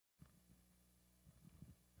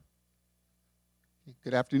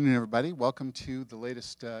Good afternoon, everybody. Welcome to the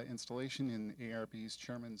latest installation in ARB's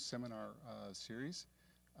Chairman's Seminar series.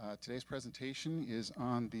 Today's presentation is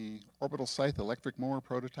on the Orbital Scythe electric mower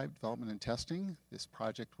prototype development and testing. This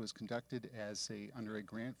project was conducted under a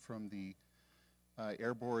grant from the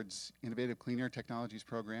Air Board's Innovative Clean Air Technologies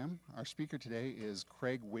program. Our speaker today is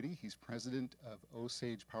Craig Whitty. He's president of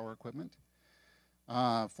Osage Power Equipment.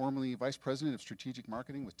 Formerly Vice President of Strategic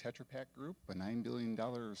Marketing with Tetra Pak Group, a $9 billion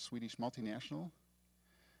Swedish multinational.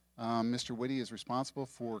 Mr. Whitty is responsible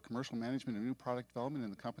for commercial management and new product development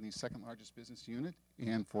in the company's second largest business unit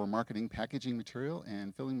and for marketing packaging material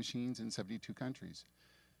and filling machines in 72 countries.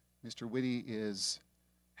 Mr. Whitty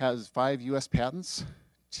has 5 U.S. patents,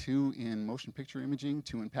 2 in motion picture imaging,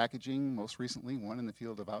 2 in packaging, most recently 1 in the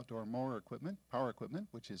field of outdoor mower equipment, power equipment,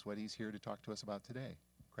 which is what he's here to talk to us about today.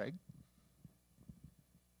 Craig?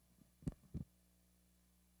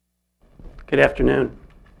 Good afternoon.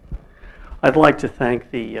 I'd like to thank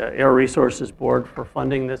the Air Resources Board for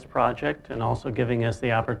funding this project and also giving us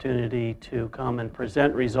the opportunity to come and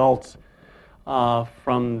present results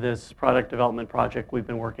from this product development project we've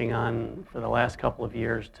been working on for the last couple of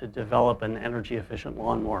years to develop an energy efficient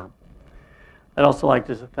lawnmower. I'd also like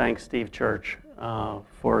to thank Steve Church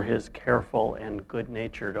for his careful and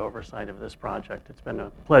good-natured oversight of this project. It's been a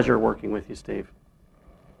pleasure working with you, Steve.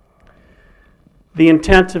 The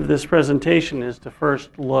intent of this presentation is to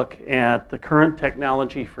first look at the current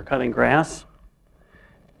technology for cutting grass,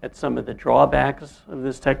 at some of the drawbacks of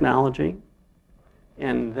this technology,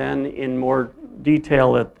 and then in more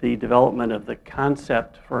detail at the development of the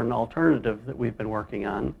concept for an alternative that we've been working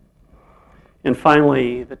on. And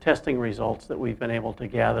finally, the testing results that we've been able to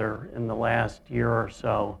gather in the last year or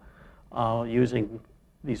so using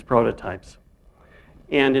these prototypes.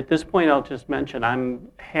 And at this point, I'll just mention I'm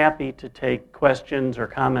happy to take questions or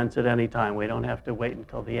comments at any time. We don't have to wait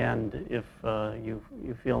until the end if you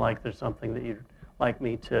feel like there's something that you'd like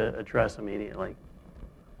me to address immediately.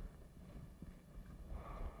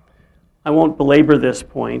 I won't belabor this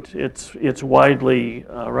point. It's widely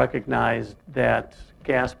recognized that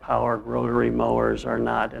gas-powered rotary mowers are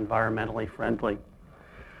not environmentally friendly.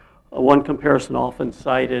 One comparison often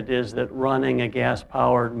cited is that running a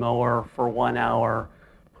gas-powered mower for 1 hour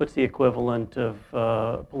puts the equivalent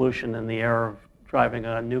of pollution in the air of driving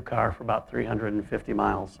a new car for about 350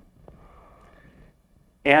 miles.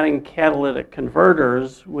 Adding catalytic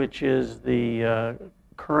converters, which is the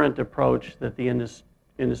current approach that the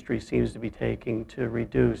industry seems to be taking to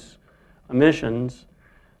reduce emissions,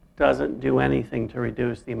 doesn't do anything to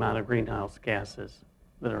reduce the amount of greenhouse gases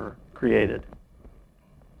that are created.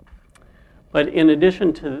 But in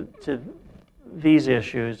addition to these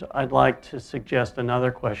issues, I'd like to suggest another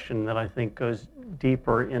question that I think goes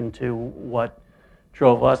deeper into what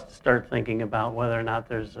drove us to start thinking about whether or not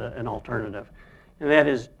there's an alternative. And that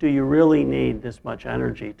is, do you really need this much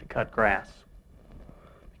energy to cut grass?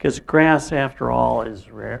 Because grass, after all, is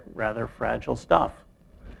rather fragile stuff.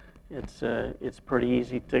 It's pretty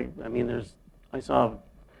easy to, I saw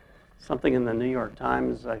something in the New York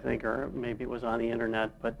Times, I think, or maybe it was on the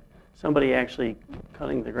internet, but somebody actually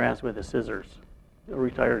cutting the grass with the scissors, a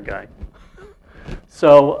retired guy.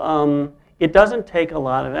 So it doesn't take a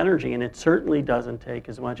lot of energy, and it certainly doesn't take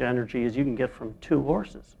as much energy as you can get from 2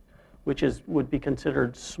 horses, which would be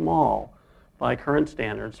considered small by current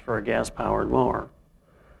standards for a gas-powered mower.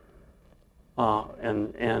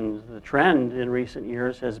 And the trend in recent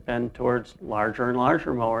years has been towards larger and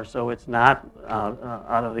larger mowers, so it's not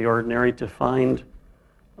out of the ordinary to find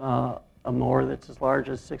a mower that's as large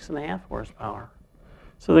as 6.5 horsepower.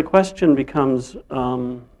 So the question becomes,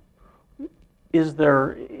 is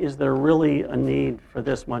there really a need for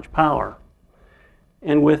this much power?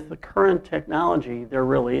 And with the current technology, there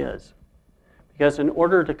really is. Because in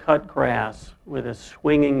order to cut grass with a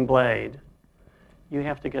swinging blade, you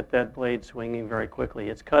have to get that blade swinging very quickly.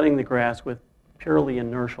 It's cutting the grass with purely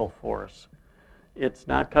inertial force. It's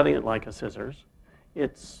not cutting it like a scissors.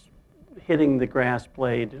 It's hitting the grass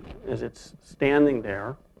blade as it's standing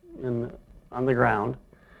there on the ground,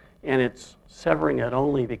 and it's severing it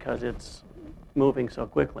only because it's moving so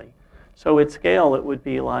quickly. So at scale, it would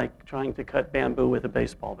be like trying to cut bamboo with a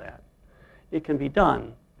baseball bat. It can be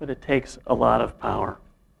done, but it takes a lot of power.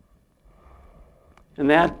 And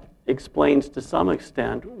that explains to some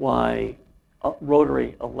extent why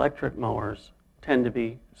rotary electric mowers tend to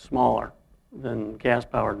be smaller than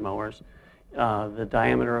gas-powered mowers. The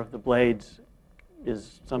diameter of the blades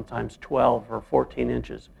is sometimes 12 or 14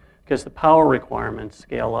 inches because the power requirements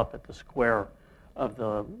scale up at the square of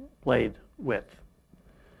the blade width.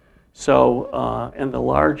 So, and the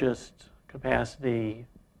largest capacity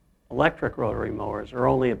electric rotary mowers are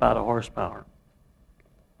only about 1 horsepower.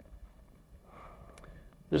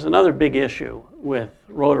 There's another big issue with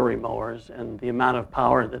rotary mowers and the amount of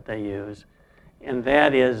power that they use, and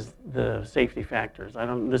that is the safety factors.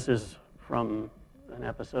 This is from an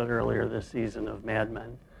episode earlier this season of Mad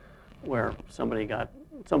Men, where somebody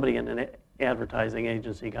in an advertising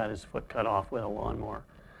agency got his foot cut off with a lawnmower.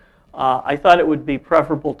 I thought it would be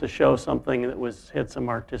preferable to show something that had some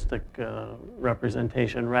artistic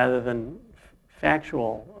representation rather than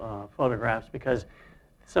factual photographs, because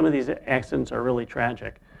some of these accidents are really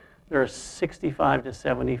tragic. There are 65 to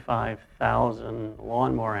 75,000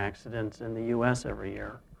 lawnmower accidents in the US every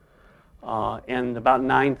year, and about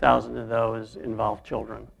 9,000 of those involve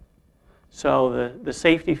children. So the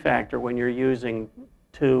safety factor when you're using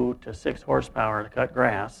 2 to 6 horsepower to cut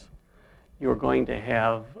grass, you're going to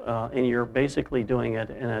have, and you're basically doing it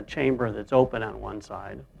in a chamber that's open on one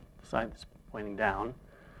side, the side that's pointing down.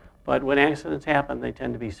 But when accidents happen, they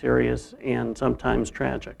tend to be serious and sometimes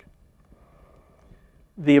tragic.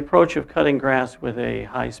 The approach of cutting grass with a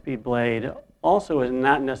high-speed blade also is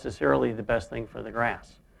not necessarily the best thing for the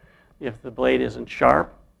grass. If the blade isn't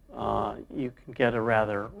sharp, you can get a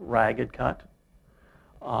rather ragged cut.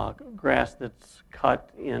 Grass that's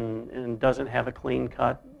cut and doesn't have a clean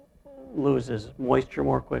cut loses moisture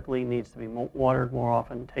more quickly, needs to be watered more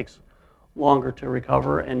often, takes longer to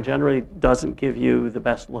recover, and generally doesn't give you the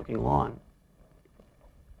best looking lawn.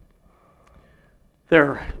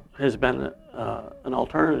 There has been an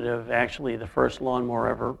alternative. Actually, the first lawnmower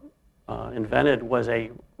ever invented was a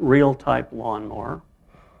reel type lawnmower,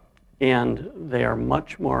 and they are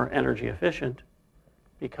much more energy efficient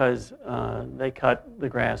because they cut the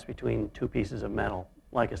grass between 2 pieces of metal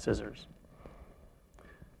like a scissors.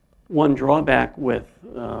 One drawback with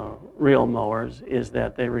reel mowers is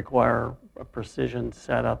that they require a precision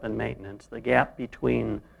setup and maintenance. The gap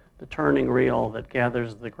between the turning reel that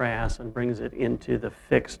gathers the grass and brings it into the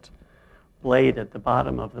fixed blade at the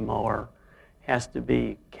bottom of the mower has to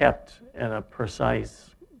be kept at a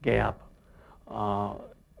precise gap.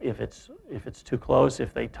 If it's too close,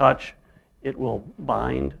 if they touch, it will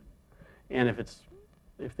bind, and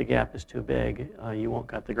if the gap is too big, you won't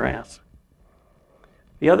cut the grass.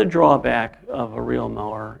 The other drawback of a reel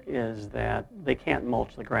mower is that they can't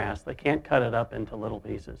mulch the grass. They can't cut it up into little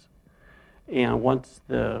pieces. And once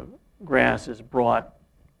the grass is brought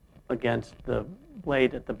against the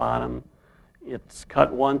blade at the bottom, it's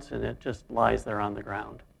cut once and it just lies there on the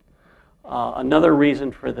ground. Another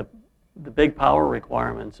reason for the big power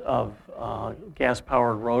requirements of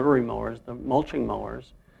gas-powered rotary mowers, the mulching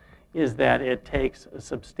mowers, is that it takes a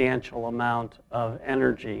substantial amount of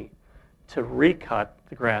energy to recut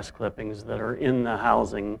the grass clippings that are in the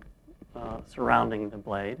housing surrounding the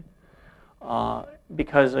blade.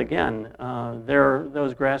 Because again,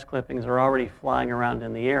 those grass clippings are already flying around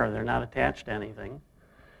in the air. They're not attached to anything.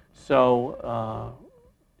 So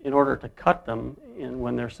in order to cut them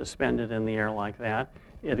when they're suspended in the air like that,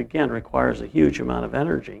 it again requires a huge amount of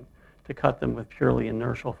energy to cut them with purely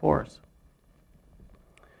inertial force.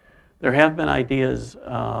 There have been ideas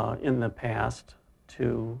in the past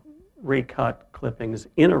to recut clippings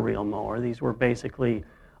in a reel mower. These were basically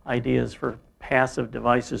ideas for passive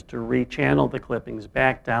devices to rechannel the clippings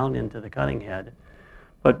back down into the cutting head.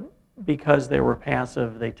 But because they were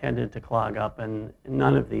passive, they tended to clog up, and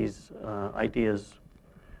none of these ideas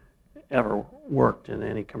ever worked in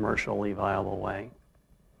any commercially viable way.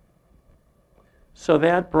 So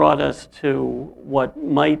that brought us to what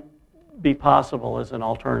might be possible as an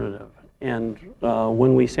alternative. And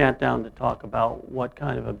when we sat down to talk about what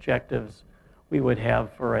kind of objectives we would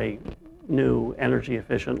have for a new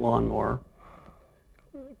energy-efficient lawnmower,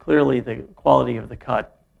 clearly the quality of the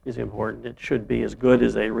cut is important. It should be as good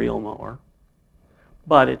as a reel mower,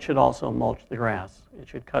 but it should also mulch the grass. It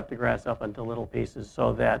should cut the grass up into little pieces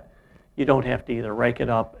so that you don't have to either rake it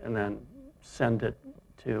up and then send it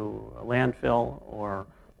to a landfill or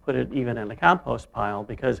put it even in a compost pile,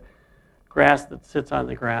 because grass that sits on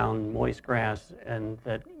the ground, moist grass, and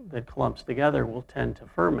that clumps together will tend to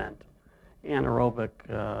ferment anaerobic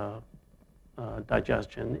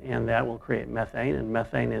digestion, and that will create methane, and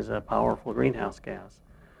methane is a powerful greenhouse gas.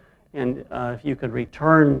 And if you could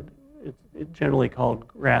return, it's generally called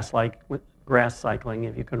grass cycling,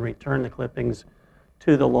 if you can return the clippings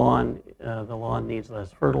to the lawn needs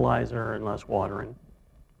less fertilizer and less watering.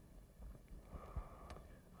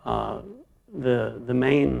 The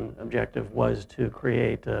main objective was to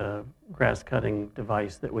create a grass cutting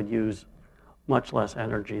device that would use much less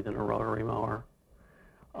energy than a rotary mower,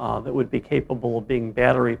 that would be capable of being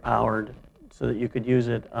battery powered so that you could use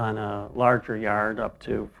it on a larger yard up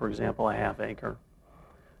to, for example, a half acre.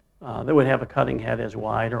 That would have a cutting head as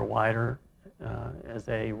wide or wider as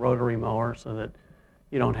a rotary mower so that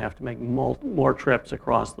You don't have to make more trips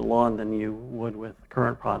across the lawn than you would with the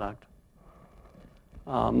current product.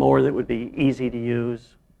 Mower that would be easy to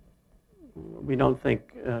use. We don't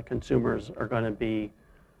think consumers are going to be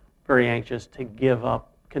very anxious to give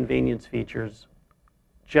up convenience features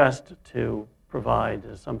just to provide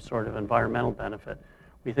some sort of environmental benefit.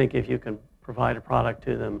 We think if you can provide a product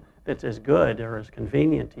to them that's as good or as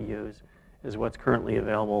convenient to use as what's currently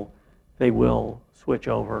available, they will switch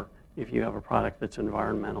over if you have a product that's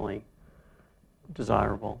environmentally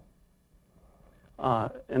desirable.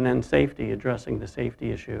 And then safety, addressing the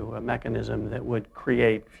safety issue, a mechanism that would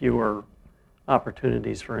create fewer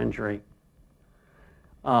opportunities for injury.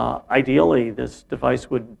 Ideally, this device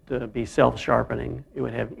would be self-sharpening. It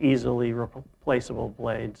would have easily replaceable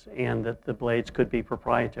blades, and that the blades could be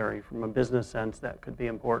proprietary. From a business sense, that could be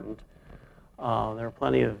important. There are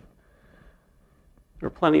plenty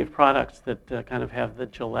of products that kind of have the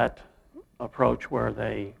Gillette approach, where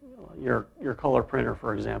your color printer,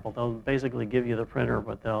 for example, they'll basically give you the printer,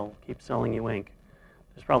 but they'll keep selling you ink.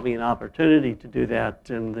 There's probably an opportunity to do that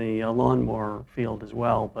in the lawnmower field as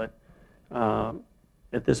well, but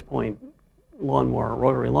at this point,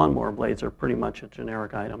 rotary lawnmower blades are pretty much a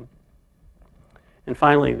generic item. And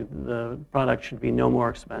finally, the product should be no more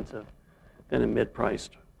expensive than a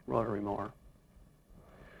mid-priced rotary mower.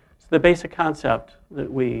 So the basic concept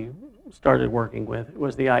that we started working with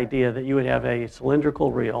was the idea that you would have a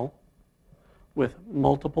cylindrical reel with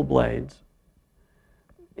multiple blades,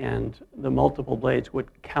 and the multiple blades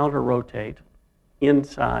would counter-rotate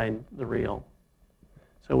inside the reel.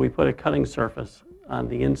 So we put a cutting surface on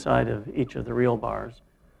the inside of each of the reel bars,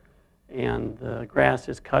 and the grass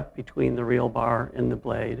is cut between the reel bar and the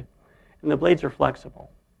blade, and the blades are flexible.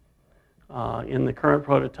 In the current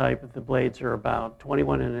prototype, the blades are about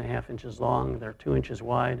 21.5 inches long. They're 2 inches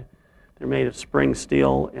wide. They're made of spring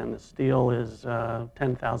steel, and the steel is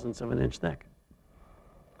 10/1000ths of an inch thick.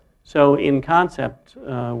 So in concept, we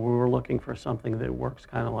were looking for something that works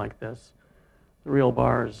kind of like this. The reel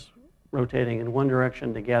bars rotating in one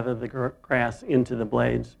direction to gather the grass into the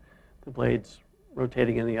blades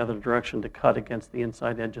rotating in the other direction to cut against the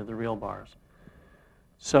inside edge of the reel bars.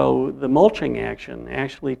 So the mulching action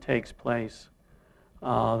actually takes place.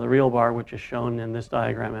 The reel bar, which is shown in this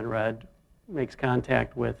diagram in red, makes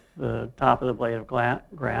contact with the top of the blade of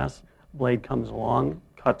grass. Blade comes along,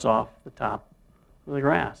 cuts off the top of the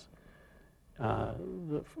grass.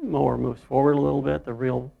 The mower moves forward a little bit, the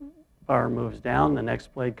reel bar moves down, the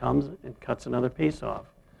next blade comes and cuts another piece off.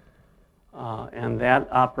 And that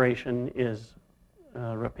operation is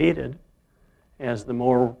repeated as the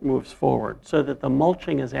mower moves forward, so that the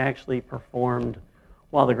mulching is actually performed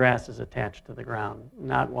while the grass is attached to the ground,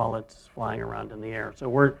 not while it's flying around in the air. So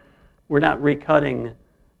we're not recutting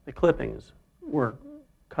the clippings, we're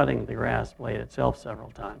cutting the grass blade itself several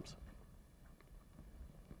times.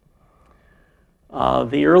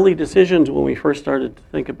 The early decisions when we first started to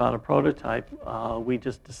think about a prototype, we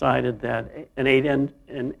just decided that an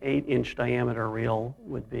 8-inch diameter reel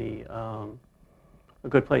would be a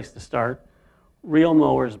good place to start. Reel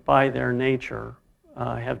mowers, by their nature,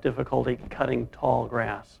 have difficulty cutting tall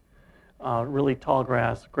grass. Really tall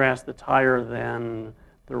grass that's higher than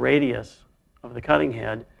the radius of the cutting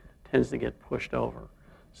head, tends to get pushed over.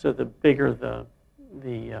 So the bigger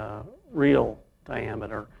the reel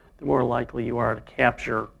diameter, the more likely you are to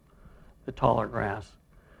capture the taller grass.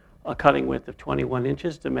 A cutting width of 21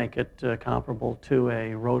 inches to make it comparable to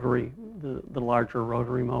a rotary, the larger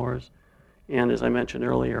rotary mowers. And as I mentioned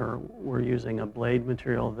earlier, we're using a blade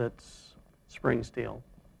material that's spring steel.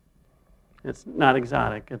 It's not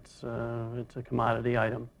exotic, it's a commodity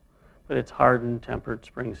item, but it's hardened, tempered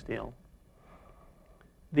spring steel.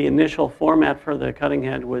 The initial format for the cutting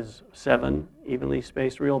head was 7 evenly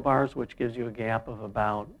spaced reel bars, which gives you a gap of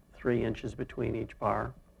about 3 inches between each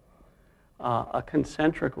bar. A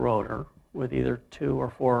concentric rotor with either 2 or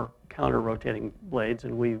 4 counter-rotating blades,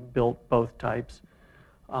 and we built both types.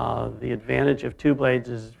 The advantage of 2 blades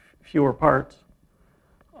is fewer parts,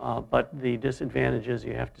 but the disadvantage is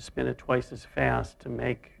you have to spin it twice as fast to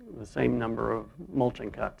make the same number of mulching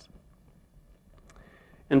cuts.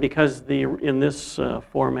 And because in this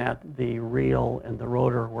format, the reel and the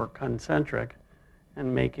rotor were concentric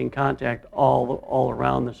and making contact all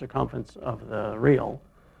around the circumference of the reel,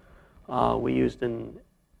 we used an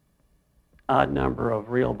odd number of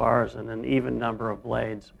reel bars and an even number of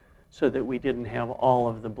blades so that we didn't have all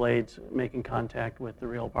of the blades making contact with the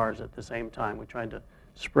reel bars at the same time. We tried to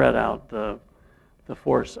spread out the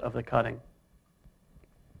force of the cutting.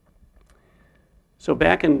 So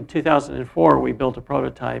back in 2004, we built a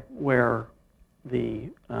prototype where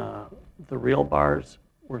the reel bars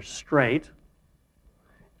were straight,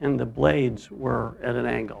 and the blades were at an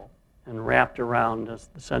angle and wrapped around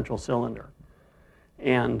the central cylinder.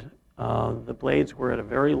 And the blades were at a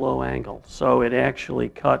very low angle, so it actually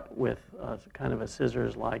cut with kind of a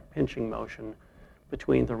scissors-like pinching motion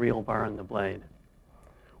between the reel bar and the blade.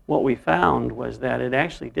 What we found was that it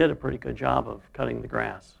actually did a pretty good job of cutting the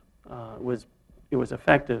grass. It was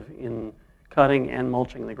effective in cutting and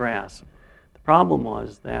mulching the grass. The problem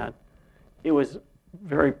was that it was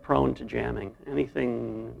very prone to jamming.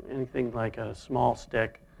 Anything like a small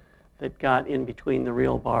stick that got in between the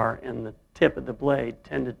reel bar and the tip of the blade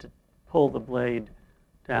tended to pull the blade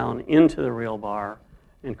down into the reel bar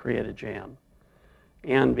and create a jam.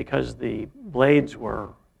 And because the blades were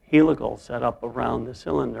helical set up around the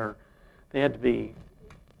cylinder, they had to be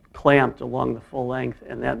clamped along the full length,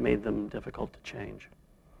 and that made them difficult to change.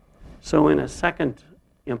 So in a second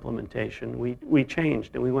implementation, we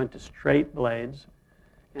changed, and we went to straight blades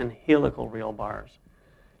and helical reel bars.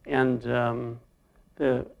 And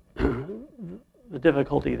the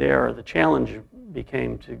difficulty there, or the challenge,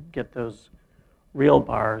 became to get those reel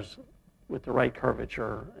bars with the right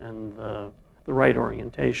curvature and the right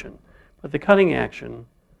orientation. But the cutting action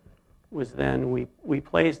was then we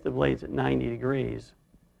placed the blades at 90 degrees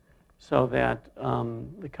so that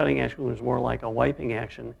the cutting action was more like a wiping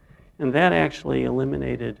action, and that actually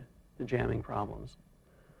eliminated the jamming problems.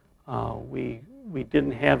 We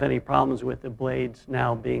didn't have any problems with the blades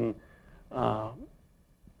now being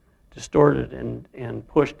distorted and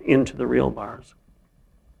pushed into the reel bars.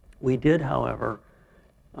 We did, however,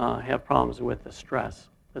 have problems with the stress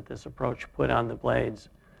that this approach put on the blades,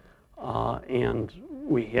 and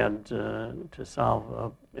we had to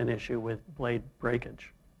solve an issue with blade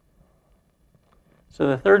breakage. So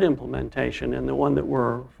the third implementation, and the one that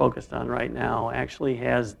we're focused on right now, actually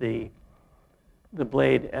has the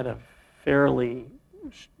blade at a fairly,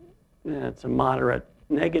 it's a moderate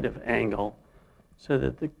negative angle, so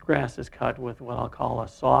that the grass is cut with what I'll call a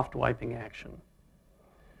soft wiping action.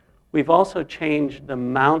 We've also changed the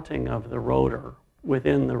mounting of the rotor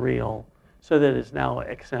within the reel so that it's now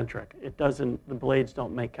eccentric. The blades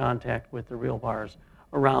don't make contact with the reel bars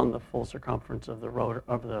around the full circumference of the rotor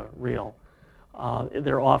of the reel.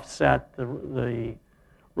 They're offset, the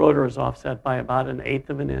rotor is offset by about 1/8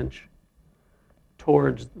 of an inch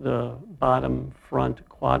towards the bottom front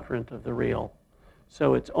quadrant of the reel.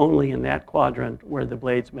 So it's only in that quadrant where the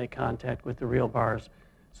blades make contact with the reel bars.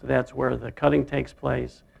 So that's where the cutting takes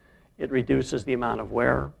place. It reduces the amount of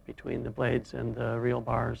wear between the blades and the reel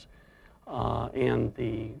bars, and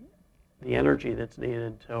the energy that's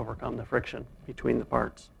needed to overcome the friction between the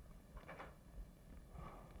parts.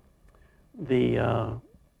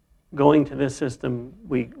 Going to this system,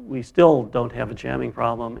 we still don't have a jamming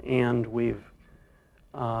problem, and we've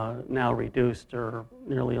now reduced or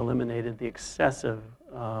nearly eliminated the excessive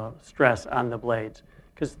stress on the blades.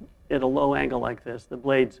 Because at a low angle like this, the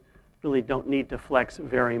blades really don't need to flex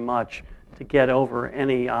very much to get over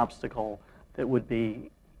any obstacle that would be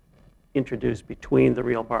introduced between the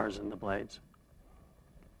reel bars and the blades.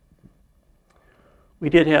 We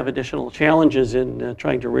did have additional challenges in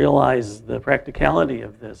trying to realize the practicality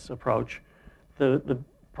of this approach. The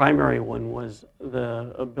primary one was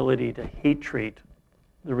the ability to heat treat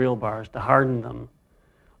the reel bars, to harden them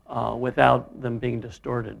without them being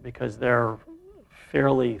distorted, because they're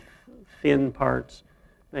fairly thin parts.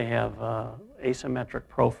 They have asymmetric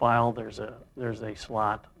profile. There's a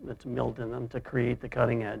slot that's milled in them to create the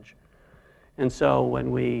cutting edge. And so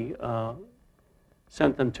when we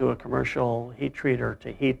sent them to a commercial heat treater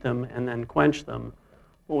to heat them and then quench them,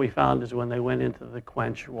 what we found is when they went into the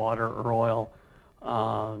quench water or oil,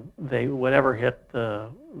 whatever hit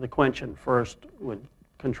the quenchant first would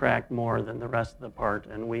contract more than the rest of the part,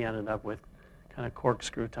 and we ended up with kind of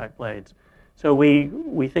corkscrew type blades. So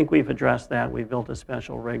we think we've addressed that. We built a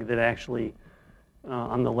special rig that actually,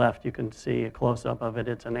 on the left you can see a close-up of it.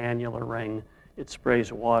 It's an annular ring. It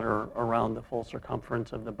sprays water around the full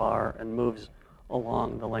circumference of the bar and moves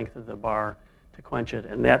along the length of the bar to quench it,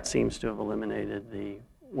 and that seems to have eliminated the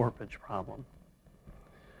warpage problem.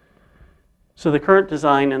 So the current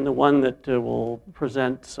design, and the one that we'll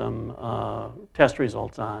present some test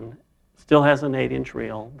results on, still has an 8-inch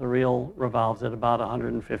reel. The reel revolves at about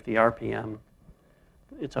 150 RPM.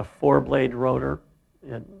 It's a 4-blade rotor.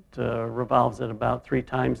 It revolves at about 3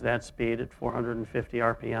 times that speed at 450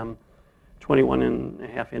 RPM,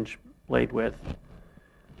 21.5-inch blade width.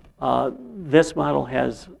 This model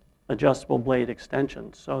has adjustable blade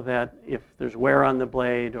extensions, so that if there's wear on the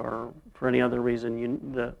blade or for any other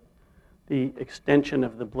reason the extension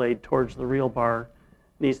of the blade towards the reel bar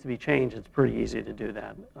needs to be changed, it's pretty easy to do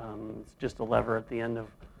that. It's just a lever at the end of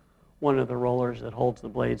one of the rollers that holds the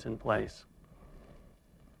blades in place.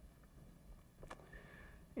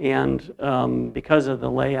 And because of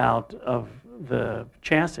the layout of the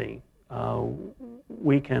chassis,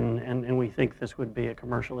 we can, and we think this would be a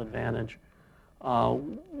commercial advantage,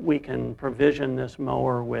 we can provision this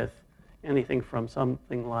mower with anything from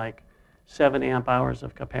something like 7 amp hours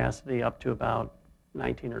of capacity up to about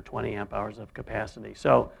 19 or 20 amp hours of capacity.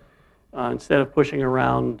 So instead of pushing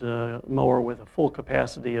around a mower with a full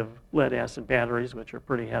capacity of lead acid batteries, which are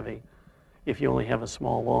pretty heavy, if you only have a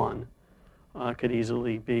small lawn, could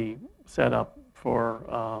easily be set up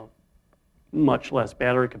for much less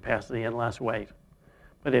battery capacity and less weight.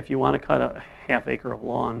 But if you want to cut a half acre of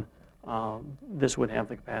lawn, this would have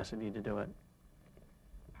the capacity to do it.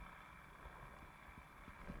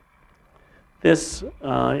 This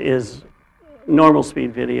is normal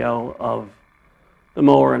speed video of the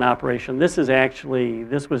mower in operation. This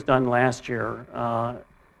was done last year.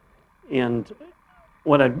 And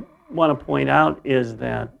what I want to point out is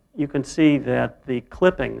that you can see that the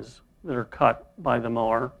clippings that are cut by the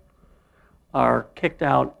mower are kicked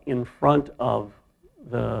out in front of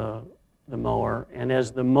the mower, and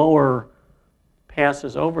as the mower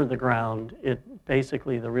passes over the ground,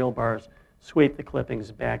 basically the reel bars sweep the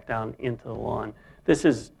clippings back down into the lawn. This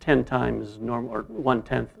is 10 times normal, or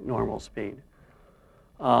 1/10 normal speed.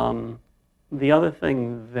 The other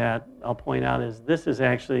thing that I'll point out is this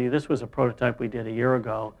was a prototype we did a year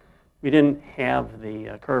ago. We didn't have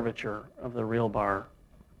the curvature of the reel bars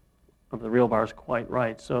quite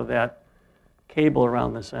right, so that cable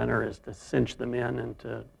around the center is to cinch them in and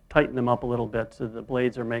to tighten them up a little bit so the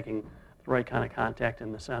blades are making the right kind of contact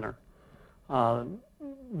in the center.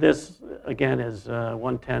 This, again, is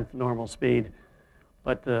 1/10 normal speed,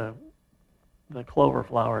 but the clover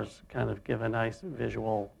flowers kind of give a nice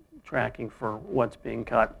visual tracking for what's being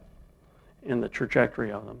cut in the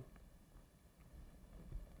trajectory of them.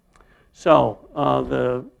 So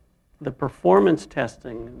the performance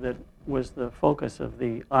testing that was the focus of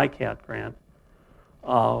the ICAT grant,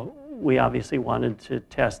 we obviously wanted to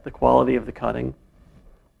test the quality of the cutting.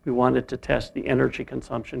 We wanted to test the energy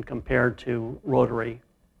consumption compared to rotary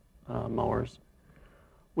mowers.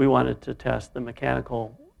 We wanted to test the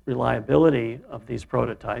mechanical reliability of these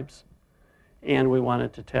prototypes. And we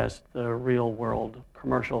wanted to test the real-world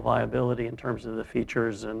commercial viability in terms of the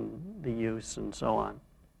features and the use and so on.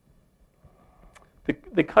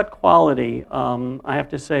 The cut quality, I have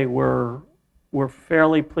to say, we're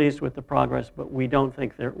fairly pleased with the progress, but we don't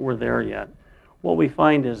think we're there yet. What we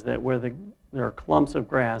find is that where there are clumps of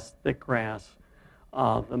grass, thick grass,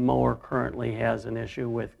 the mower currently has an issue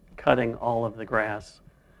with cutting all of the grass.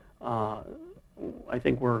 I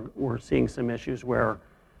think we're seeing some issues where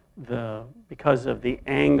because of the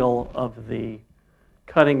angle of the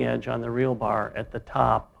cutting edge on the reel bar at the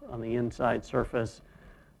top on the inside surface,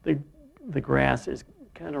 the grass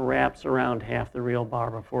kind of wraps around half the reel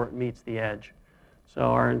bar before it meets the edge. So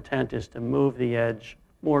our intent is to move the edge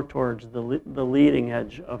more towards the leading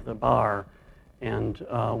edge of the bar, and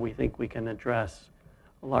we think we can address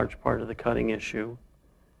a large part of the cutting issue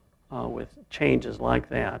with changes like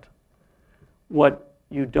that. What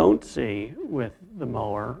you don't see with the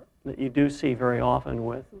mower, that you do see very often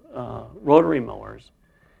with rotary mowers,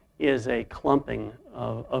 is a clumping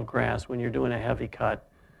of grass when you're doing a heavy cut.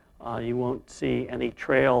 You won't see any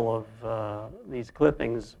trail of these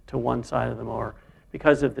clippings to one side of the mower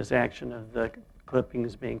because of this action of the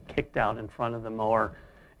clippings being kicked out in front of the mower.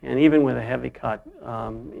 And even with a heavy cut,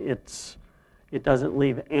 it doesn't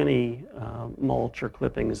leave any mulch or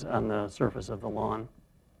clippings on the surface of the lawn.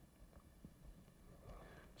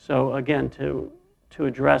 So again, to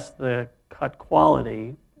address the cut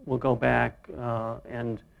quality, we'll go back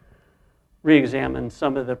and re-examine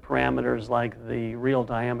some of the parameters like the reel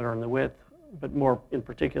diameter and the width, but more in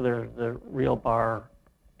particular the reel bar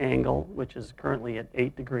angle, which is currently at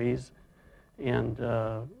 8 degrees, and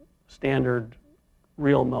standard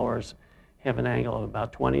reel mowers have an angle of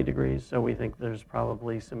about 20 degrees, so we think there's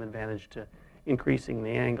probably some advantage to increasing the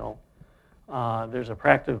angle. There's a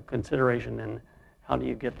practical consideration in how do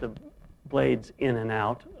you get the blades in and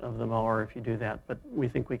out of the mower if you do that, but we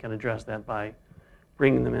think we can address that by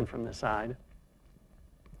bringing them in from the side.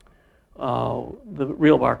 The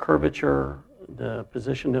reel bar curvature, the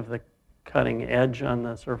position of the cutting edge on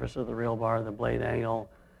the surface of the reel bar, the blade angle,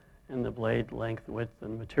 and the blade length, width,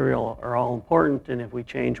 and material are all important, and if we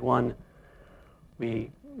change one,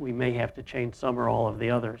 we may have to change some or all of the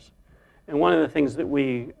others. And one of the things that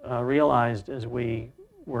we realized as we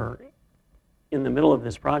were in the middle of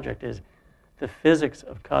this project is the physics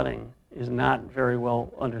of cutting is not very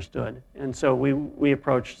well understood. And so we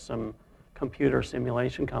approached some computer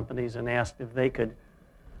simulation companies and asked if they could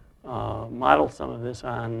model some of this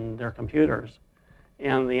on their computers.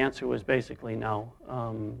 And the answer was basically no.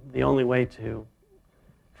 The only way to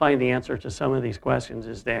find the answer to some of these questions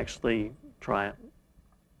is to actually try it.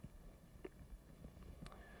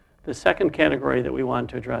 The second category that we wanted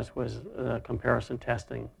to address was comparison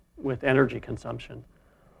testing with energy consumption.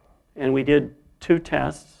 And we did 2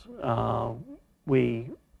 tests. We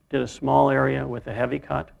did a small area with a heavy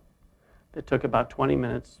cut that took about 20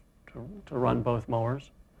 minutes to run both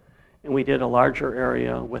mowers. And we did a larger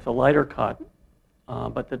area with a lighter cut,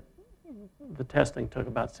 but the testing took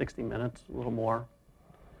about 60 minutes, a little more.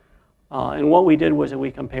 And what we did was that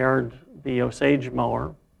we compared the Osage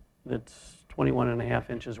mower that's 21.5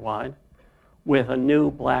 inches wide with a new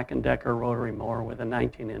Black & Decker rotary mower with a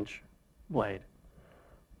 19-inch blade.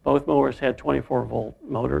 Both mowers had 24-volt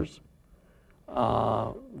motors.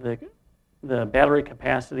 The battery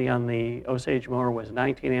capacity on the Osage mower was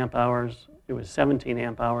 19 amp hours. It was 17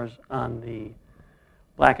 amp hours on the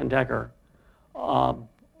Black & Decker.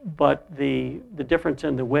 But the difference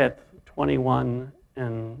in the width, 21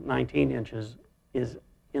 and 19 inches, is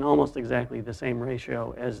in almost exactly the same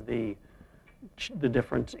ratio as the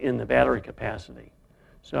difference in the battery capacity.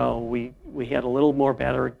 So we had a little more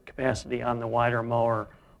battery capacity on the wider mower.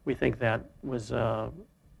 We think that was a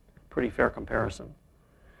pretty fair comparison.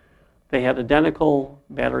 They had identical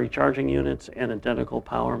battery charging units and identical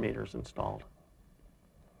power meters installed.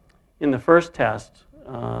 In the first test,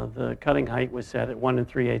 the cutting height was set at 1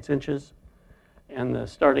 3/8 inches, and the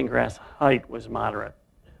starting grass height was moderate.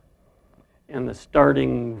 And the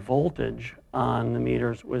starting voltage on the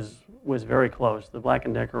meters was very close. The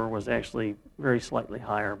Black & Decker was actually very slightly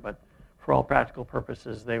higher, but for all practical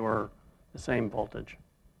purposes, they were the same voltage.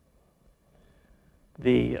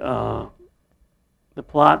 The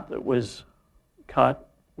plot that was cut,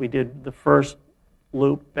 we did the first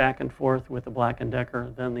loop back and forth with the Black &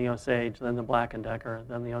 Decker, then the Osage, then the Black & Decker,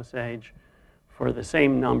 then the Osage, for the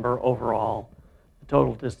same number overall. The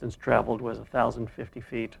total distance traveled was 1,050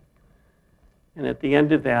 feet. And at the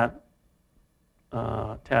end of that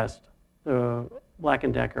test, the Black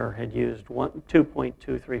 & Decker had used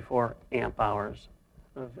 2.234 amp hours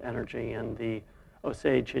of energy, and the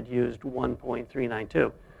Osage had used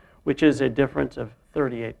 1.392, which is a difference of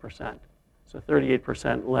 38%. So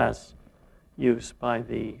 38% less use by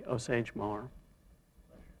the Osage mower.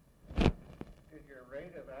 Did your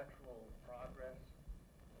rate of actual progress,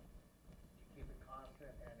 keep it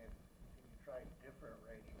constant, and if you tried different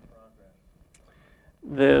rates of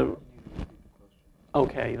progress?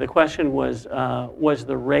 Okay, the question was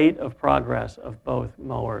the rate of progress of both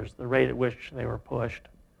mowers, the rate at which they were pushed,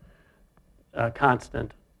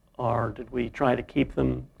 constant, or did we try to keep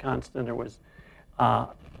them constant, or was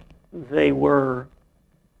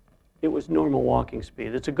it was normal walking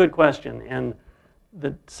speed? It's a good question, and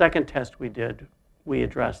the second test we did, we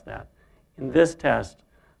addressed that. In this test,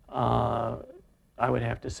 I would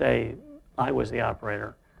have to say I was the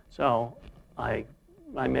operator, so I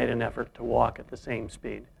made an effort to walk at the same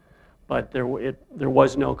speed, but there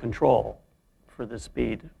was no control for the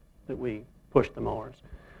speed that we pushed the mowers.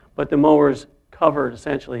 But the mowers covered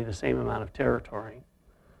essentially the same amount of territory.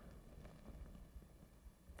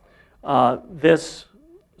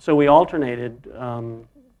 So we alternated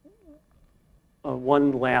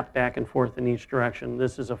one lap back and forth in each direction.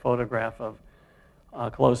 This is a photograph of a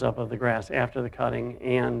close-up of the grass after the cutting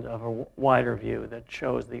and of a wider view that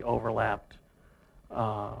shows the overlapped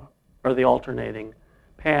or the alternating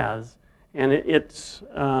paths. And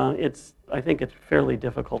I think it's fairly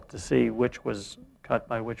difficult to see which was cut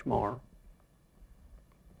by which mower.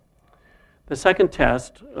 The second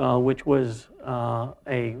test, which was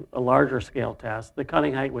a larger scale test, the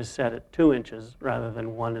cutting height was set at 2 inches rather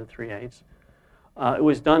than 1 3/8. It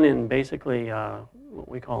was done in basically what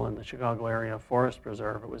we call in the Chicago area a forest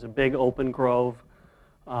preserve. It was a big open grove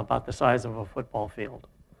about the size of a football field.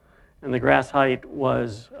 And the grass height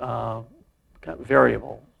was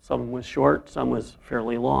variable. Some was short, some was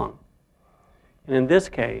fairly long. And in this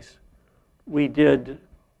case, we did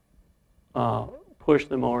push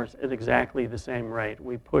the mowers at exactly the same rate.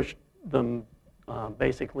 We pushed them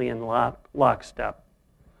basically in lockstep.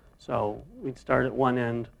 So we'd start at one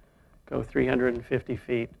end, go 350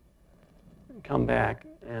 feet, come back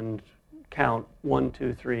and count 1,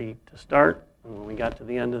 2, 3 to start. And when we got to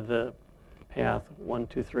the end of the path, 1,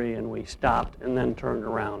 2, 3, and we stopped and then turned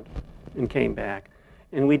around and came back.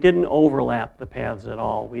 And we didn't overlap the paths at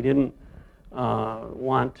all. We didn't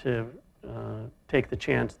want to take the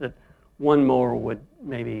chance that one mower would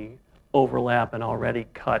maybe overlap an already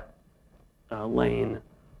cut lane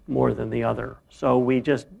more than the other. So we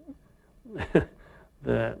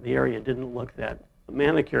the area didn't look that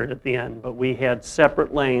manicured at the end, but we had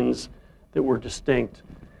separate lanes that were distinct,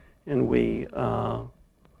 and we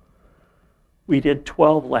did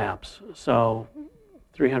 12 laps, so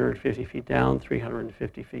 350 feet down,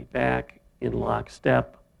 350 feet back in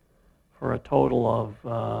lockstep for a total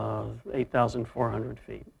of 8,400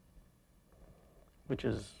 feet, which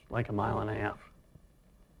is like a mile and a half.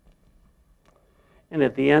 And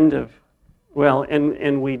at the end of, well,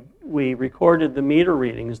 and we recorded the meter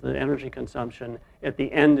readings, the energy consumption, at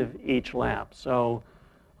the end of each lap. So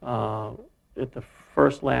at the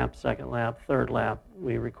first lap, second lap, third lap,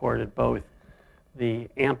 we recorded both the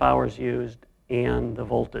amp hours used and the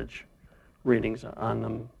voltage readings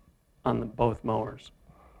on both mowers.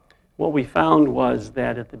 What we found was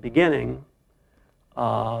that at the beginning,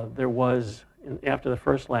 there was, after the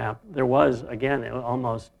first lap, there was, again,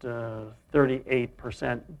 almost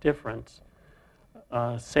 38% difference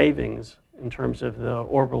savings in terms of the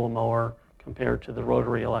orbital mower compared to the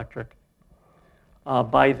rotary electric.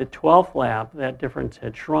 By the 12th lap, that difference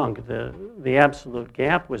had shrunk. The absolute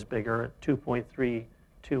gap was bigger at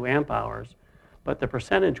 2.32 amp hours, but the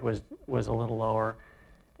percentage was a little lower.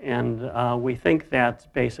 And we think that's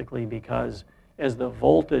basically because as the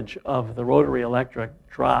voltage of the rotary electric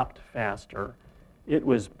dropped faster, it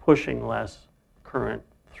was pushing less current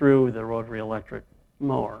through the rotary electric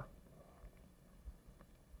mower.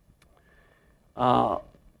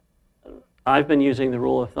 I've been using the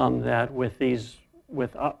rule of thumb that with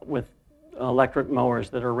electric mowers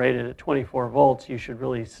that are rated at 24 volts, you should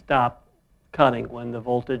really stop cutting when the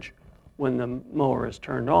voltage, when the mower is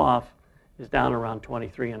turned off, is down around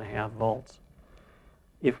 23.5 volts.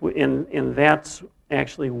 And that's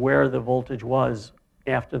actually where the voltage was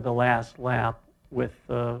after the last lap with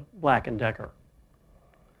Black & Decker.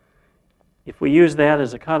 If we use that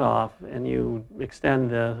as a cutoff and you extend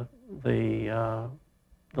the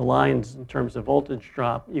lines in terms of voltage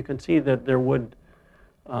drop, you can see that there would,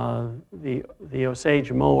 the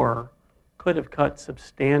Osage mower could have cut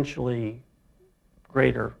substantially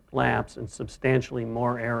greater laps and substantially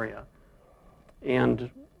more area. And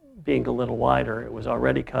being a little wider, it was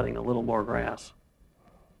already cutting a little more grass.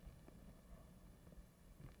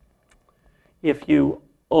 If you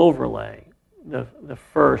overlay the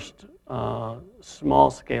first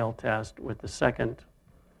small-scale test with the second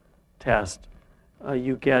test,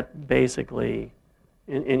 you get basically,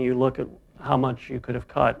 and you look at how much you could have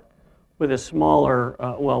cut with a smaller,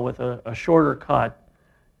 with a shorter cut.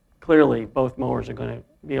 Clearly, both mowers are going to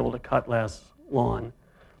be able to cut less lawn,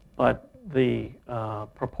 but the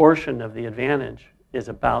proportion of the advantage is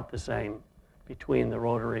about the same between the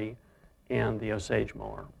rotary and the Osage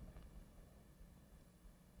mower.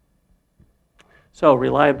 So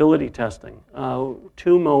reliability testing.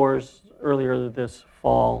 2 mowers earlier this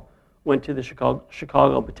fall went to the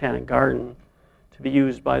Chicago Botanic Garden to be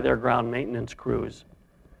used by their ground maintenance crews.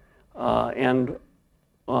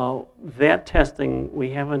 That testing, we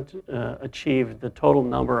haven't achieved the total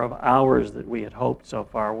number of hours that we had hoped so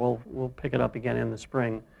far. We'll pick it up again in the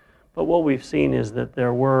spring. But what we've seen is that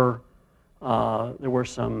there were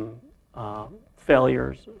some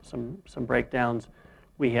failures, some breakdowns.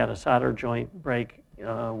 We had a solder joint break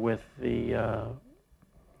with the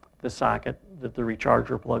socket that the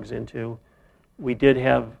recharger plugs into. We did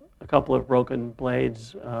have a couple of broken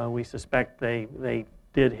blades. We suspect they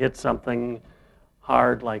did hit something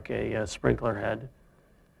hard like a sprinkler head.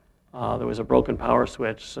 There was a broken power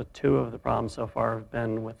switch, so 2 of the problems so far have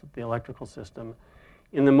been with the electrical system.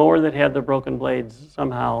 In the mower that had the broken blades,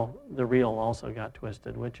 somehow the reel also got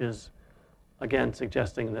twisted, which is, again,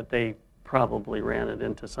 suggesting that they probably ran it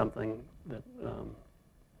into something that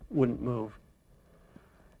wouldn't move.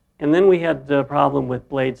 And then we had the problem with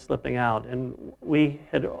blades slipping out, and we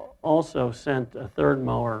had also sent a 3rd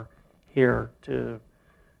mower here to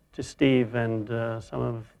Steve and some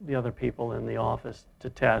of the other people in the office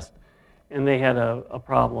to test, and they had a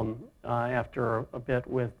problem after a bit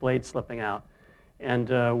with blades slipping out.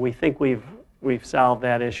 And we think we've solved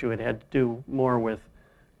that issue. It had to do more with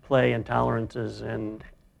play and tolerances and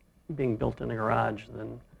being built in a garage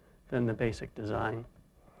than the basic design.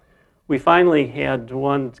 We finally had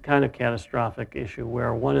one kind of catastrophic issue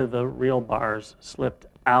where one of the reel bars slipped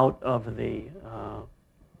out of the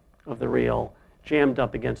reel, jammed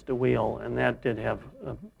up against a wheel, and that did have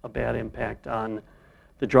a bad impact on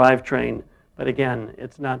the drivetrain. But again,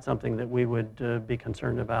 it's not something that we would be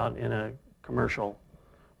concerned about in a commercial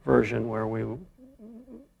version where we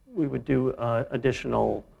would do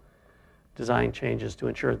additional design changes to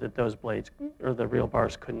ensure that those blades or the reel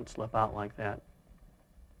bars couldn't slip out like that.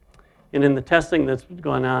 And in the testing that's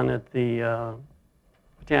going on at the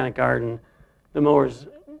Botanic Garden, The mowers,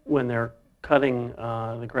 when they're cutting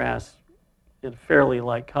the grass in fairly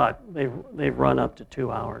light cut, they've run up to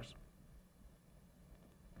 2 hours.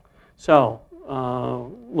 So,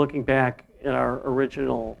 looking back at our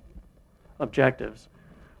original objectives,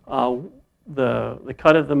 the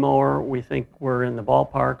cut of the mower, we think we're in the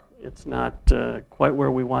ballpark. It's not quite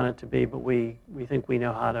where we want it to be, but we think we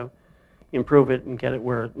know how to improve it and get it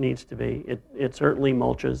where it needs to be. It certainly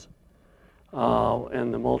mulches,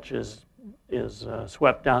 and the mulch is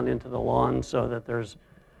swept down into the lawn so that there's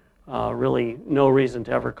really no reason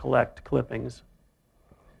to ever collect clippings.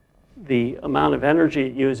 The amount of energy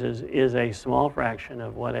it uses is a small fraction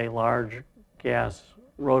of what a large gas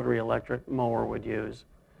rotary electric mower would use,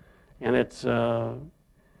 and it's a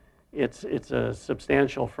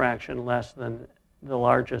substantial fraction less than the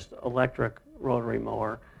largest electric rotary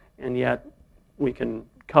mower, and yet we can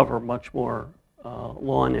cover much more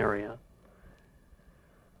lawn area.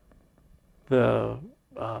 The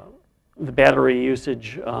battery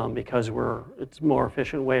usage, because it's a more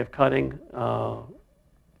efficient way of cutting,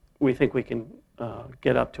 we think we can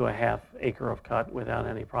get up to a ½ acre of cut without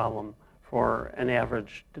any problem for an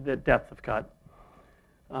average depth of cut.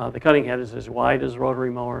 The cutting head is as wide as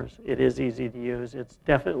rotary mowers. It is easy to use. It's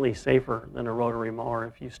definitely safer than a rotary mower.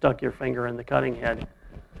 If you stuck your finger in the cutting head,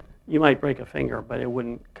 you might break a finger, but it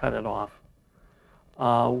wouldn't cut it off.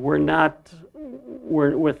 We're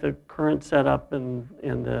with the current setup and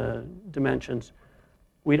the dimensions,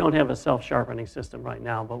 we don't have a self-sharpening system right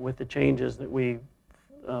now, but with the changes that we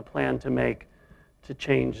plan to make to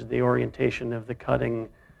change the orientation of the cutting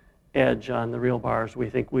edge on the reel bars, we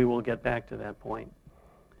think we will get back to that point.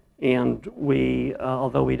 And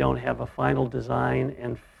although we don't have a final design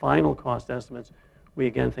and final cost estimates, we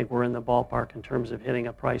again think we're in the ballpark in terms of hitting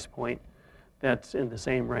a price point that's in the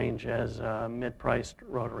same range as a mid-priced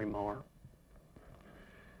rotary mower.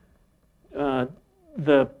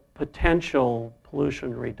 The potential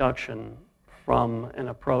pollution reduction from an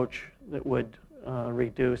approach that would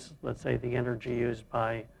reduce, let's say, the energy used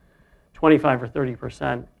by 25 or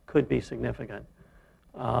 30% could be significant.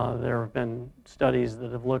 There have been studies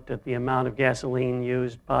that have looked at the amount of gasoline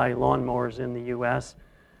used by lawnmowers in the US.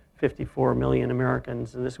 54 million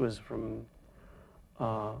Americans, and this was from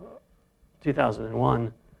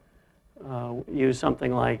 2001, use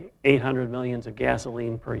something like 800 millions of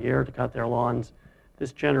gasoline per year to cut their lawns.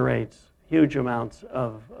 This generates huge amounts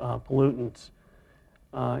of pollutants,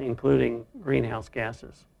 including greenhouse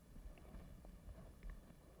gases.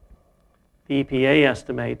 The EPA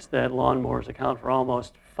estimates that lawnmowers account for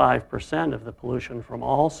almost 5% of the pollution from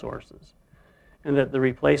all sources, and that the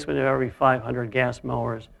replacement of every 500 gas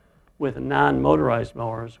mowers with non-motorized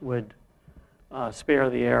mowers would spare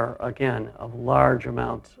the air, again, of large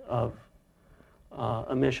amounts of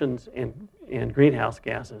emissions and greenhouse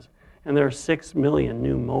gases. And there are 6 million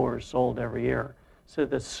new mowers sold every year. So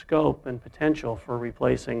the scope and potential for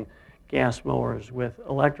replacing gas mowers with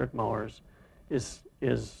electric mowers is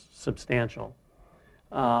substantial.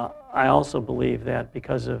 I also believe that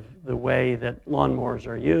because of the way that lawnmowers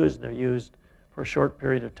are used, they're used for a short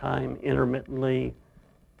period of time, intermittently,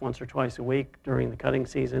 once or twice a week during the cutting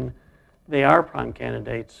season, they are prime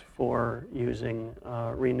candidates for using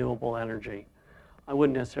renewable energy. I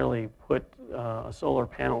wouldn't necessarily put a solar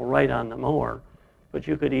panel right on the mower, but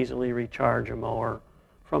you could easily recharge a mower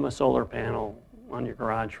from a solar panel on your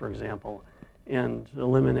garage, for example, and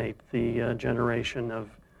eliminate the generation of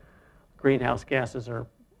greenhouse gases or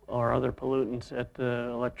other pollutants at the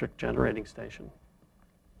electric generating station.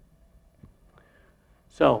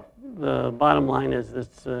 So the bottom line is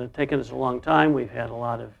it's taken us a long time. We've had a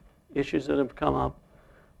lot of issues that have come up,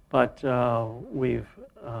 but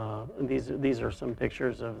these are some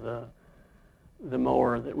pictures of the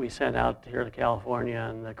mower that we sent out here to California,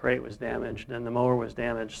 and the crate was damaged and the mower was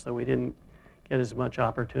damaged, so we didn't get as much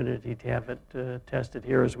opportunity to have it tested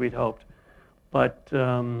here as we'd hoped. But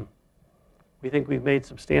we think we've made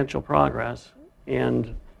substantial progress,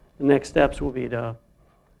 and the next steps will be to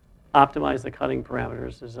optimize the cutting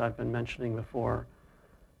parameters, as I've been mentioning before,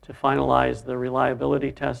 to finalize the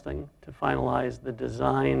reliability testing, to finalize the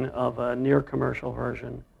design of a near commercial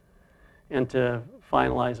version, and to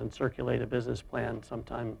finalize and circulate a business plan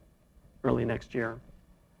sometime early next year.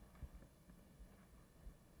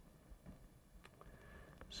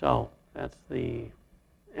 So that's the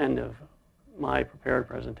end of my prepared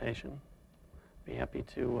presentation. Be happy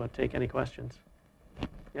to take any questions.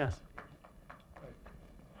 Yes?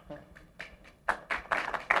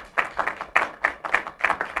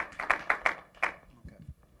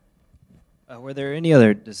 Were there any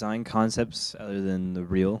other design concepts other than the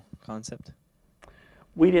reel concept?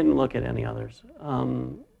 We didn't look at any others.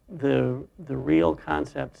 the real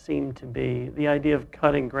concept seemed to be, the idea of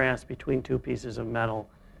cutting grass between two pieces of metal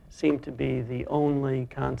seemed to be the only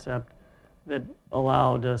concept that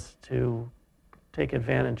allowed us to take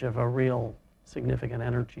advantage of a real significant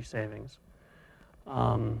energy savings.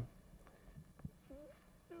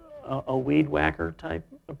 A weed whacker type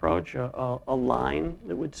approach, a line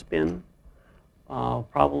that would spin,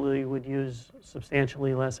 probably would use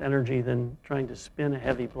substantially less energy than trying to spin a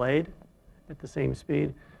heavy blade at the same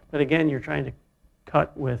speed. But again, you're trying to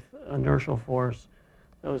cut with inertial force.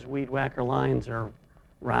 Those weed whacker lines are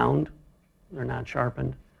round, they're not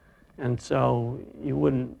sharpened. And so you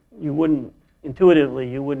wouldn't intuitively,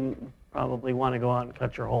 you wouldn't probably want to go out and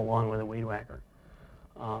cut your whole lawn with a weed whacker,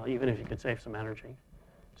 even if you could save some energy.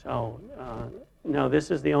 So no,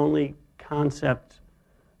 this is the only concept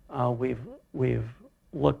we've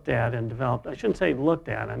looked at and developed. I shouldn't say looked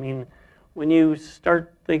at. I mean, when you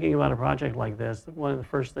start thinking about a project like this, one of the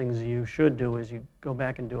first things you should do is you go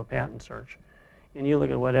back and do a patent search. And you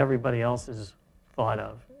look at what everybody else has thought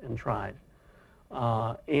of and tried.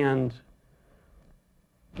 And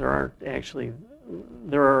there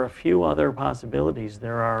are a few other possibilities.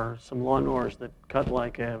 There are some lawnmowers that cut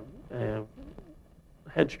like a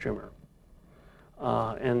hedge trimmer.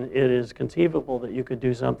 And it is conceivable that you could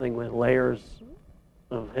do something with layers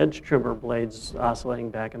of hedge trimmer blades oscillating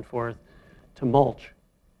back and forth to mulch.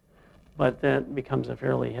 But that becomes a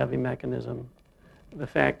fairly heavy mechanism. The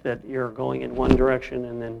fact that you're going in one direction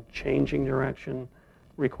and then changing direction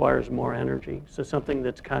requires more energy. So something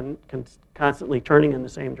that's constantly turning in the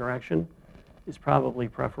same direction is probably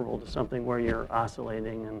preferable to something where you're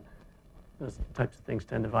oscillating, and those types of things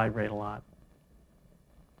tend to vibrate a lot.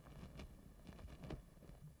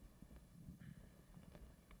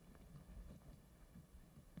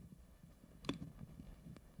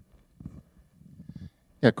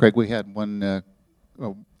 Yeah, Craig, we had one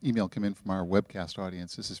email come in from our webcast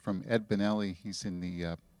audience. This is from Ed Benelli. He's in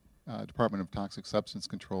the Department of Toxic Substance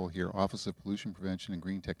Control here, Office of Pollution Prevention and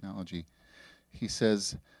Green Technology. He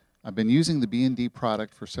says, I've been using the B&D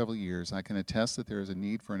product for several years. I can attest that there is a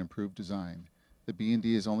need for an improved design. The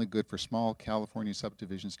B&D is only good for small California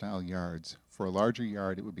subdivision-style yards. For a larger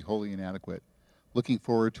yard, it would be wholly inadequate. Looking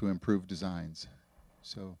forward to improved designs.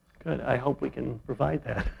 So good. I hope we can provide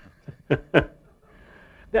that.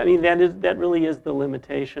 I mean, that really is the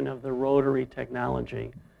limitation of the rotary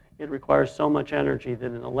technology. It requires so much energy that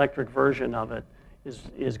an electric version of it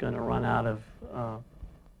is going to run out of, I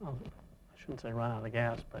shouldn't say run out of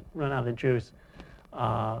gas, but run out of juice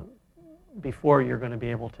before you're going to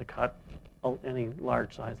be able to cut any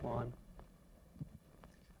large-size lawn.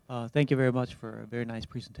 Thank you very much for a very nice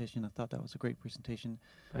presentation. I thought that was a great presentation.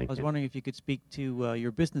 Thank I was you. wondering if you could speak to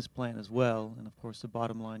your business plan as well. And of course, the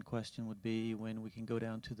bottom line question would be when we can go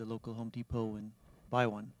down to the local Home Depot and buy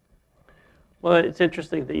one. Well, it's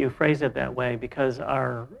interesting that you phrase it that way, because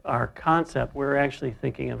our concept, we're actually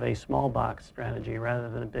thinking of a small box strategy rather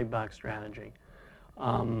than a big box strategy.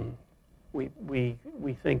 We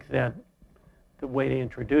think that the way to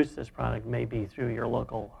introduce this product may be through your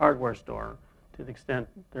local hardware store, to the extent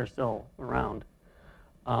they're still around.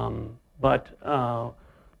 But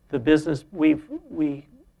the business, we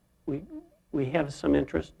have some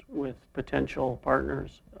interest with potential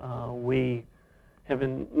partners. We have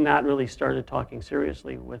not really started talking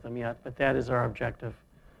seriously with them yet, but that is our objective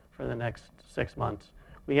for the next 6 months.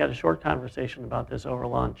 We had a short conversation about this over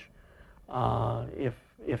lunch.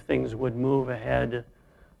 If things would move ahead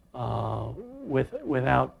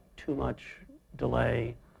without too much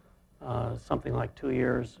delay, something like 2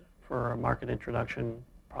 years for a market introduction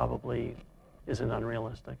probably isn't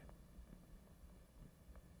unrealistic.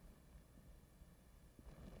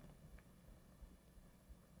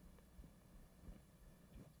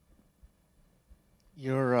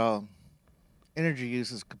 Your energy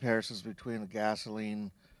uses comparisons between the gasoline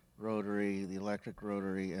rotary, the electric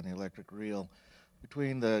rotary, and the electric reel.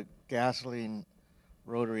 Between the gasoline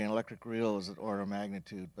rotary and electric reel is an order of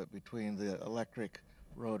magnitude, but between the electric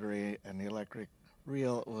rotary and the electric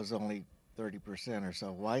reel, it was only 30% or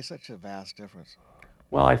so. Why such a vast difference?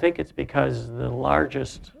 Well, I think it's because the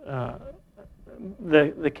largest,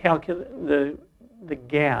 the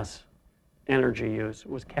gas energy use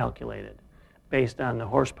was calculated based on the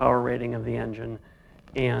horsepower rating of the engine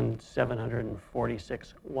and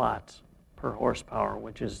 746 watts per horsepower,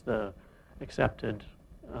 which is the accepted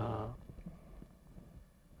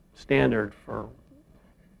standard for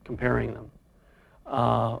comparing them.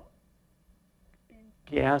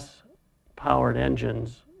 Gas-powered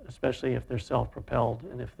engines, especially if they're self-propelled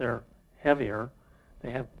and if they're heavier,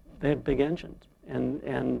 they have big engines.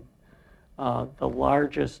 And the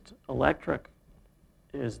largest electric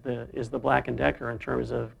the Black & Decker in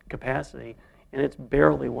terms of capacity, and it's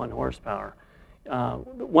barely 1 horsepower.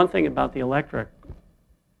 One thing about the electric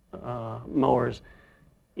mowers,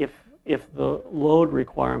 if the load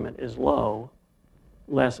requirement is low,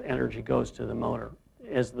 less energy goes to the motor.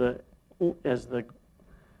 As the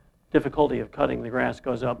difficulty of cutting the grass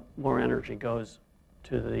goes up, more energy goes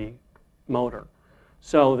to the motor.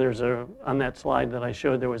 So there's on that slide that I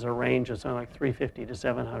showed, there was a range of something like 350 to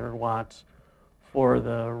 700 watts for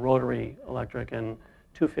the rotary electric and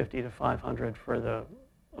 250 to 500 for the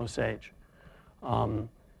Osage.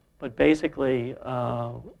 But basically,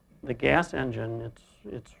 the gas engine,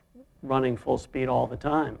 it's running full speed all the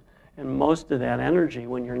time. And most of that energy,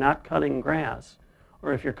 when you're not cutting grass,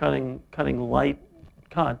 or if you're cutting light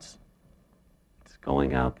cuts, it's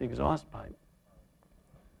going out the exhaust pipe.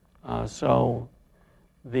 So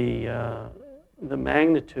the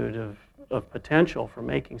magnitude of potential for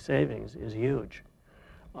making savings is huge.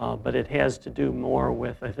 But it has to do more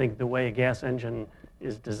with, I think, the way a gas engine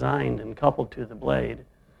is designed and coupled to the blade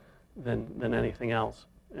than anything else.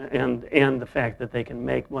 And the fact that they can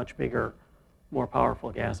make much bigger, more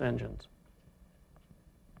powerful gas engines.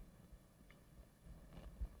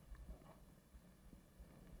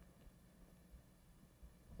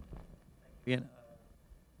 Again,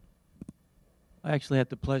 I actually had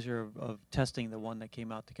the pleasure of testing the one that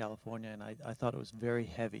came out to California, and I thought it was very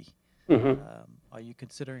heavy. Mm-hmm. Are you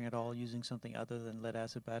considering at all using something other than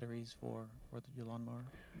lead-acid batteries for your lawnmower?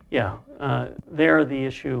 Yeah,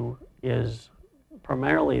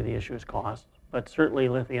 primarily the issue is cost, but certainly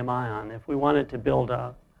lithium ion. If we wanted to build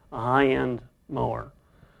a high-end mower,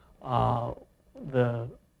 the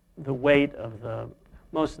weight of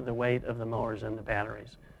most of the weight of the mower is in the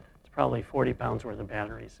batteries. It's probably 40 pounds worth of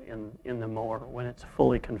batteries in the mower when it's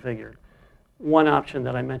fully configured. One option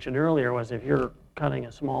that I mentioned earlier was if you're cutting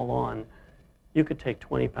a small lawn, you could take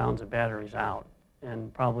 20 pounds of batteries out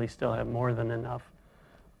and probably still have more than enough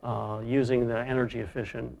using the energy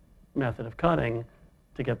efficient method of cutting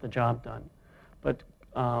to get the job done. But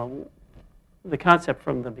the concept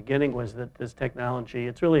from the beginning was that this technology,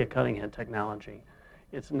 it's really a cutting head technology.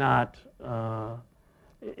 It's not,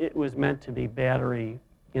 it was meant to be battery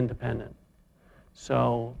independent.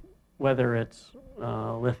 So whether it's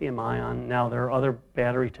lithium ion, now there are other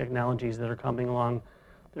battery technologies that are coming along.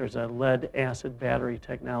 There's a lead acid battery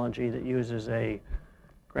technology that uses a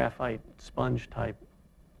graphite sponge type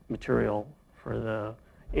material for the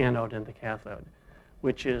anode and the cathode,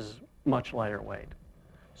 which is much lighter weight.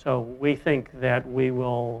 So we think that we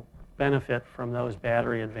will benefit from those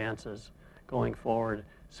battery advances going forward,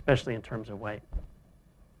 especially in terms of weight.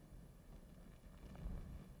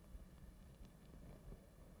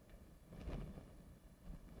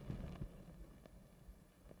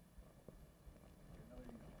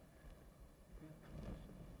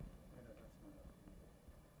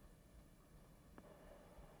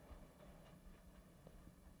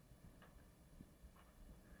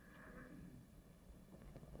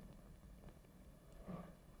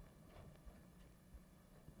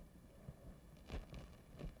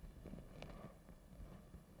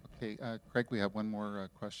 Okay, Craig, we have one more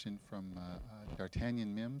question from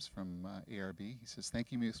D'Artagnan Mims from ARB. He says,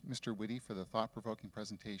 thank you, Mr. Whitty, for the thought-provoking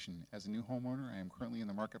presentation. As a new homeowner, I am currently in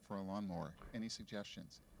the market for a lawnmower. Any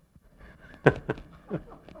suggestions?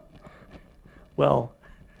 Well,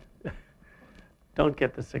 don't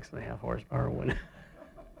get the 6.5 horsepower one.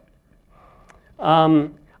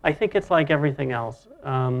 I think it's like everything else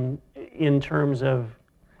in terms of,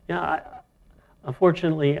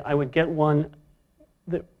 unfortunately, I would get one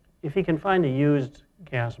that, if he can find a used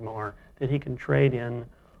gas mower that he can trade in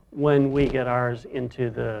when we get ours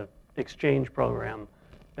into the exchange program,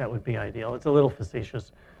 that would be ideal. It's a little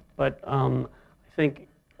facetious, but I think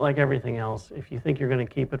like everything else, if you think you're going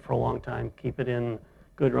to keep it for a long time, keep it in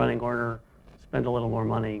good running order, spend a little more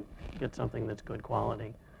money, get something that's good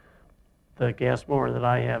quality. The gas mower that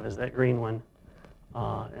I have is that green one,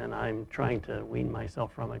 and I'm trying to wean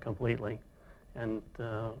myself from it completely, and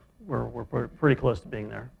we're pretty close to being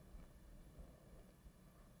there.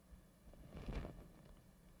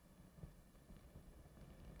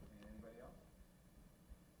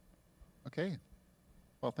 Okay.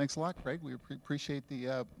 Well, thanks a lot, Craig. We appreciate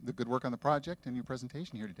the good work on the project and your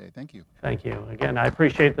presentation here today. Thank you. Thank you. Again, I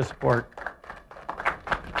appreciate the support.